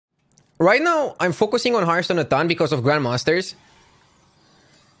right now, I'm focusing on Hearthstone a ton because of Grandmasters.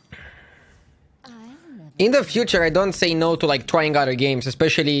 In the future, I don't say no to like trying other games,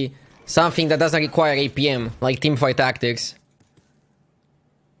 especially something that doesn't require APM, like Teamfight Tactics.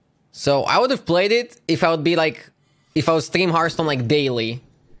 So I would have played it if I would be like, if I would stream Hearthstone like daily.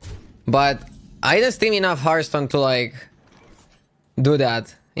 But I didn't stream enough Hearthstone to like do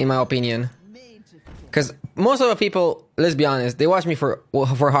that, in my opinion. Because most of the people, let's be honest, they watch me for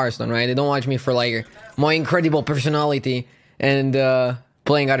Hearthstone, right? They don't watch me for like my incredible personality and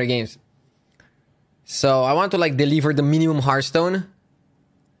playing other games. So I want to like deliver the minimum Hearthstone.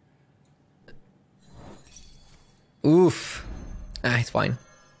 Oof. It's fine.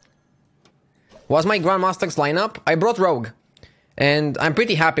 What's my Grandmaster's lineup? I brought Rogue. And I'm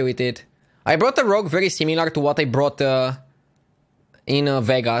pretty happy with it. I brought a Rogue very similar to what I brought in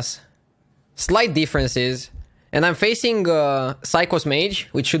Vegas. Slight differences. And I'm facing Psycho's Mage,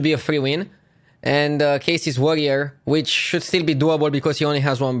 which should be a free win. And Casey's Warrior, which should still be doable because he only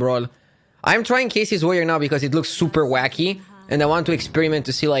has one Brawl. I'm trying Casey's Warrior now because it looks super wacky. And I want to experiment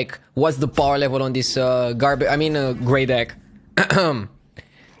to see like what's the power level on this gray deck.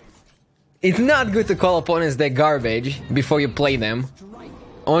 It's not good to call opponents deck garbage before you play them.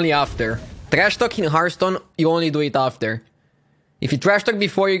 Only after. Trash talk in Hearthstone, you only do it after. If you trash talk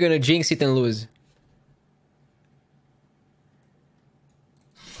before, you're gonna jinx it and lose.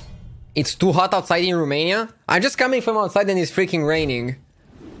 It's too hot outside in Romania. I'm just coming from outside and it's freaking raining.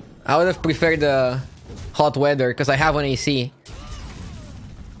 I would have preferred the hot weather because I have an AC.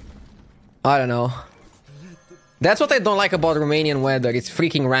 I don't know. That's what I don't like about Romanian weather. It's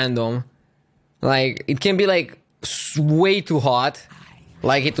freaking random. Like, it can be like way too hot.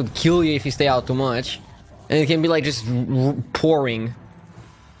 Like, it would kill you if you stay out too much. And it can be like just pouring.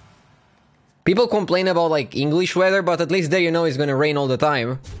 People complain about like English weather, but at least there you know it's gonna rain all the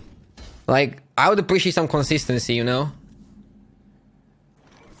time. Like, I would appreciate some consistency, you know?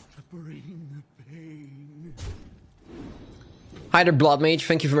 Hi there, Blood Mage.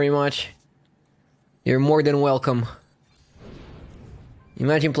 Thank you very much. You're more than welcome.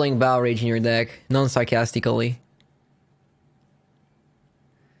 Imagine playing Battle Rage in your deck, non-sarcastically.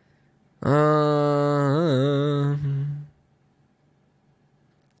 Kind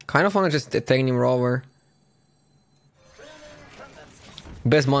of want to just take him rover.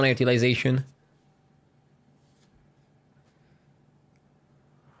 Best mana utilization.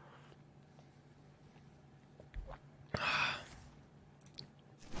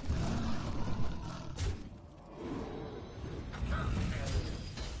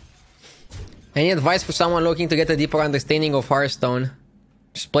 Any advice for someone looking to get a deeper understanding of Hearthstone?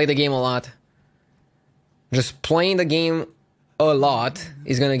 Just play the game a lot. Just playing the game a lot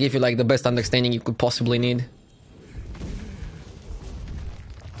is gonna give you like the best understanding you could possibly need.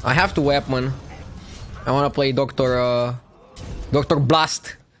 I have to weapon. I wanna play Dr.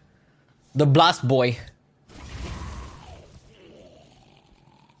 Blast. The Blast Boy.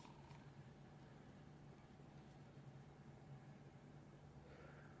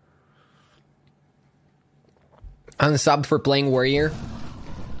 Unsubbed for playing Warrior.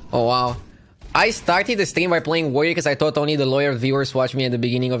 Oh wow. I started the stream by playing Warrior because I thought only the loyal viewers watched me at the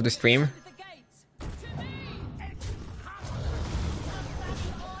beginning of the stream.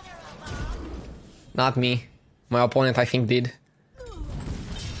 Not me. My opponent, I think, did.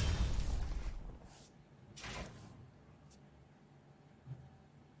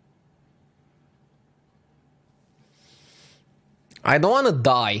 I don't want to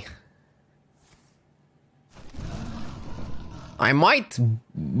die. I might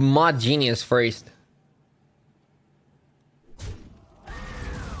mod Genius first.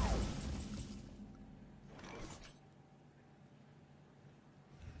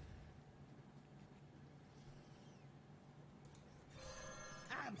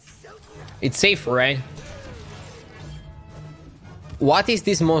 It's safe, right? What is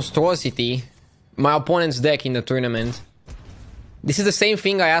this monstrosity? My opponent's deck in the tournament. This is the same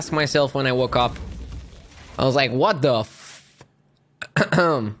thing I asked myself when I woke up. I was like, what the f...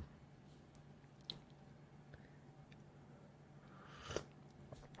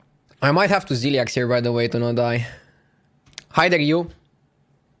 I might have to Ziliax here, by the way, to not die. Hi there, you.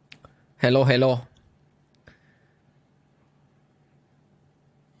 Hello, hello.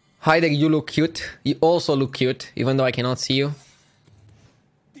 Hi there, you look cute. You also look cute, even though I cannot see you.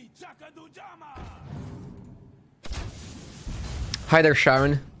 Hi there,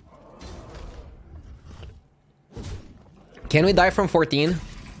 Sharon. Can we die from 14?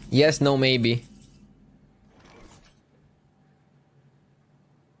 Yes, no, maybe.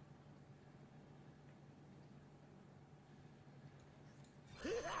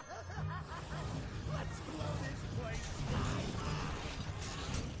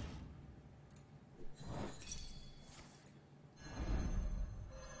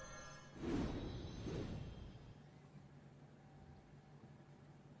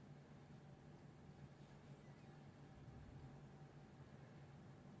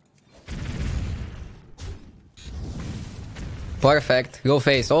 Perfect. Go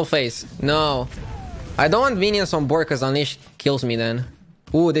face. All face. No. I don't want minions on board because Unleash kills me then.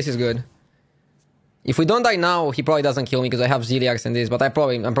 Ooh, this is good. If we don't die now, he probably doesn't kill me because I have Zilliards and this, but I'm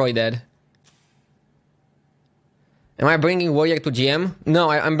probably dead. Am I bringing Warrior to GM? No,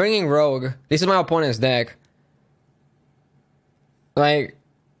 I'm bringing Rogue. This is my opponent's deck. Like,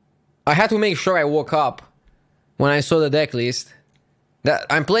 I had to make sure I woke up when I saw the deck list. That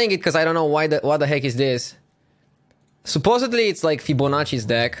I'm playing it because I don't know what the heck is this. Supposedly it's like Fibonacci's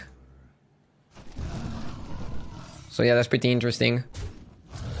deck. So yeah, that's pretty interesting.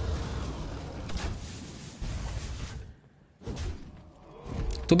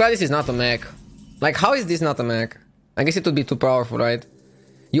 Too bad this is not a mech. Like, how is this not a mech? I guess it would be too powerful, right?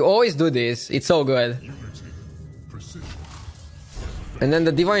 You always do this. It's so good. And then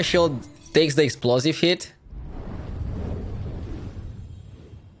the Divine Shield takes the explosive hit.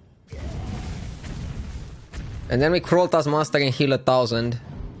 And then we Cruel Taskmaster and heal 1000.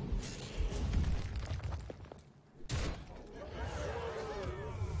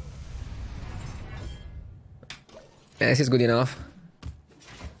 Yeah, this is good enough.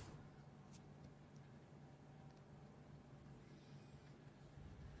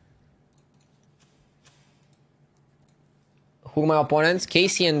 Who are my opponents?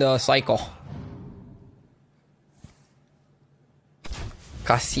 Casey and Psycho.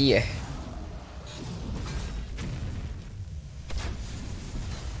 Cassie.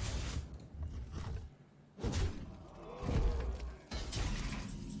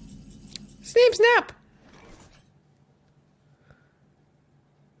 Snip, snap!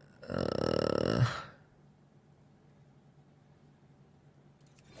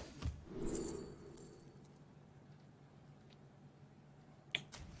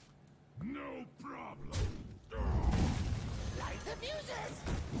 No problem. Light the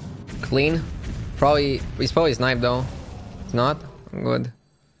fuses. Clean. It's probably snipe though. It's not? I'm good.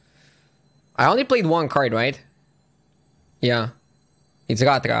 I only played one card, right? Yeah. It's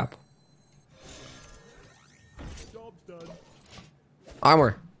Rat Trap. Job's done.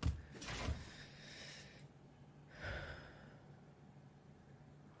 Armor.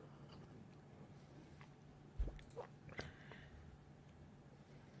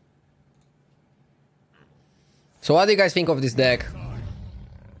 So what do you guys think of this deck?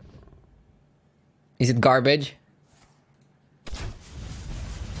 Is it garbage?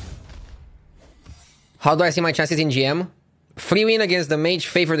 How do I see my chances in GM? Free win against the mage,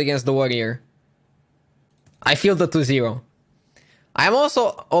 favored against the warrior. I feel the 2-0. I'm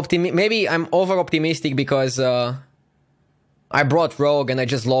also maybe I'm over optimistic because I brought Rogue and I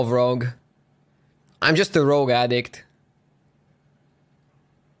just love Rogue. I'm just a Rogue addict.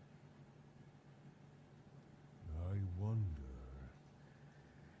 I wonder.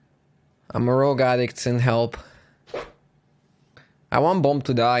 I'm a Rogue addict and help. I want Bomb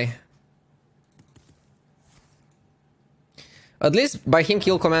to die. At least by him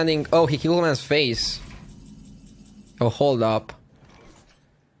kill commanding... Oh, he kill commands face. Oh, hold up.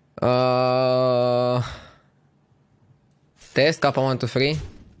 Test, Kappa 1, 2, 3.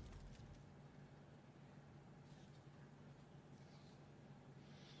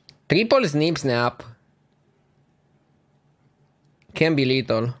 Triple Snip Snap. Can be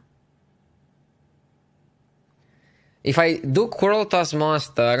lethal. If I do Cruel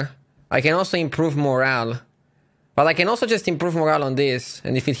Taskmaster, I can also improve morale. But I can also just improve morale on this,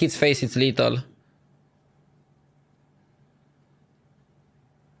 and if it hits face, it's lethal.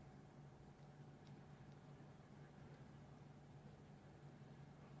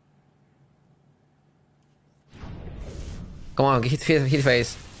 Come on, hit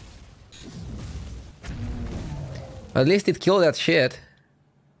face. At least it killed that shit.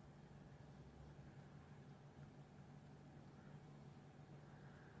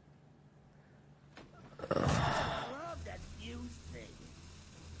 Love that fuse thing.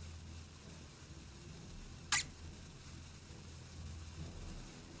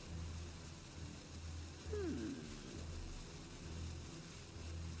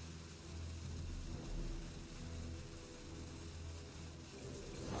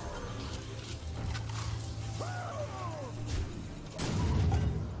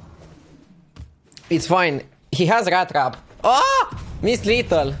 It's fine. He has Rat Trap. Oh! Miss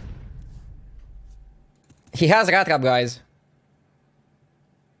lethal. He has Rat Trap, guys.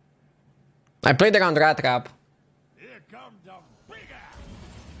 I played around Rat Trap. Here comes the bigger.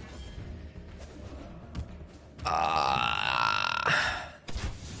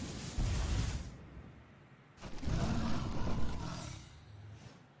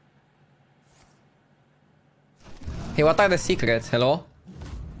 Hey, what are the secrets? Hello?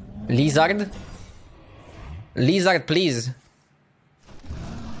 Lizard? Lizard, please.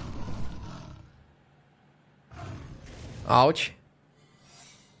 Ouch.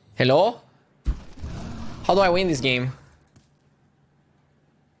 Hello? How do I win this game?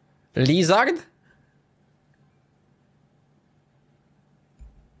 Lizard?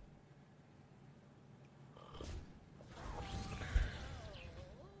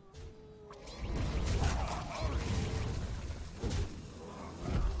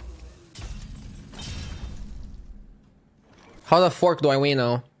 How the fork do I win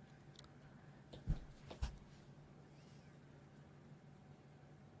now?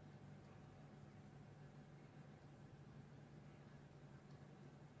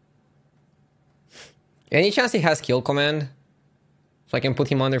 Any chance he has kill command? So I can put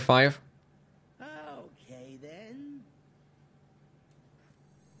him under 5? Okay then.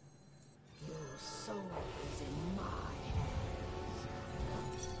 Your soul is in my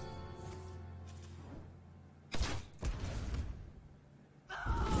hands.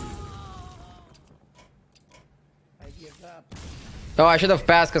 I give up. Oh, I should have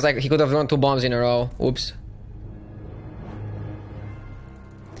passed because he could have thrown 2 bombs in a row. Oops.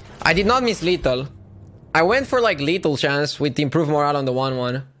 I did not miss lethal. I went for like lethal chance with improved morale on the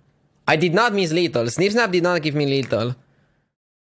 1-1. I did not miss lethal. Snip Snap did not give me lethal.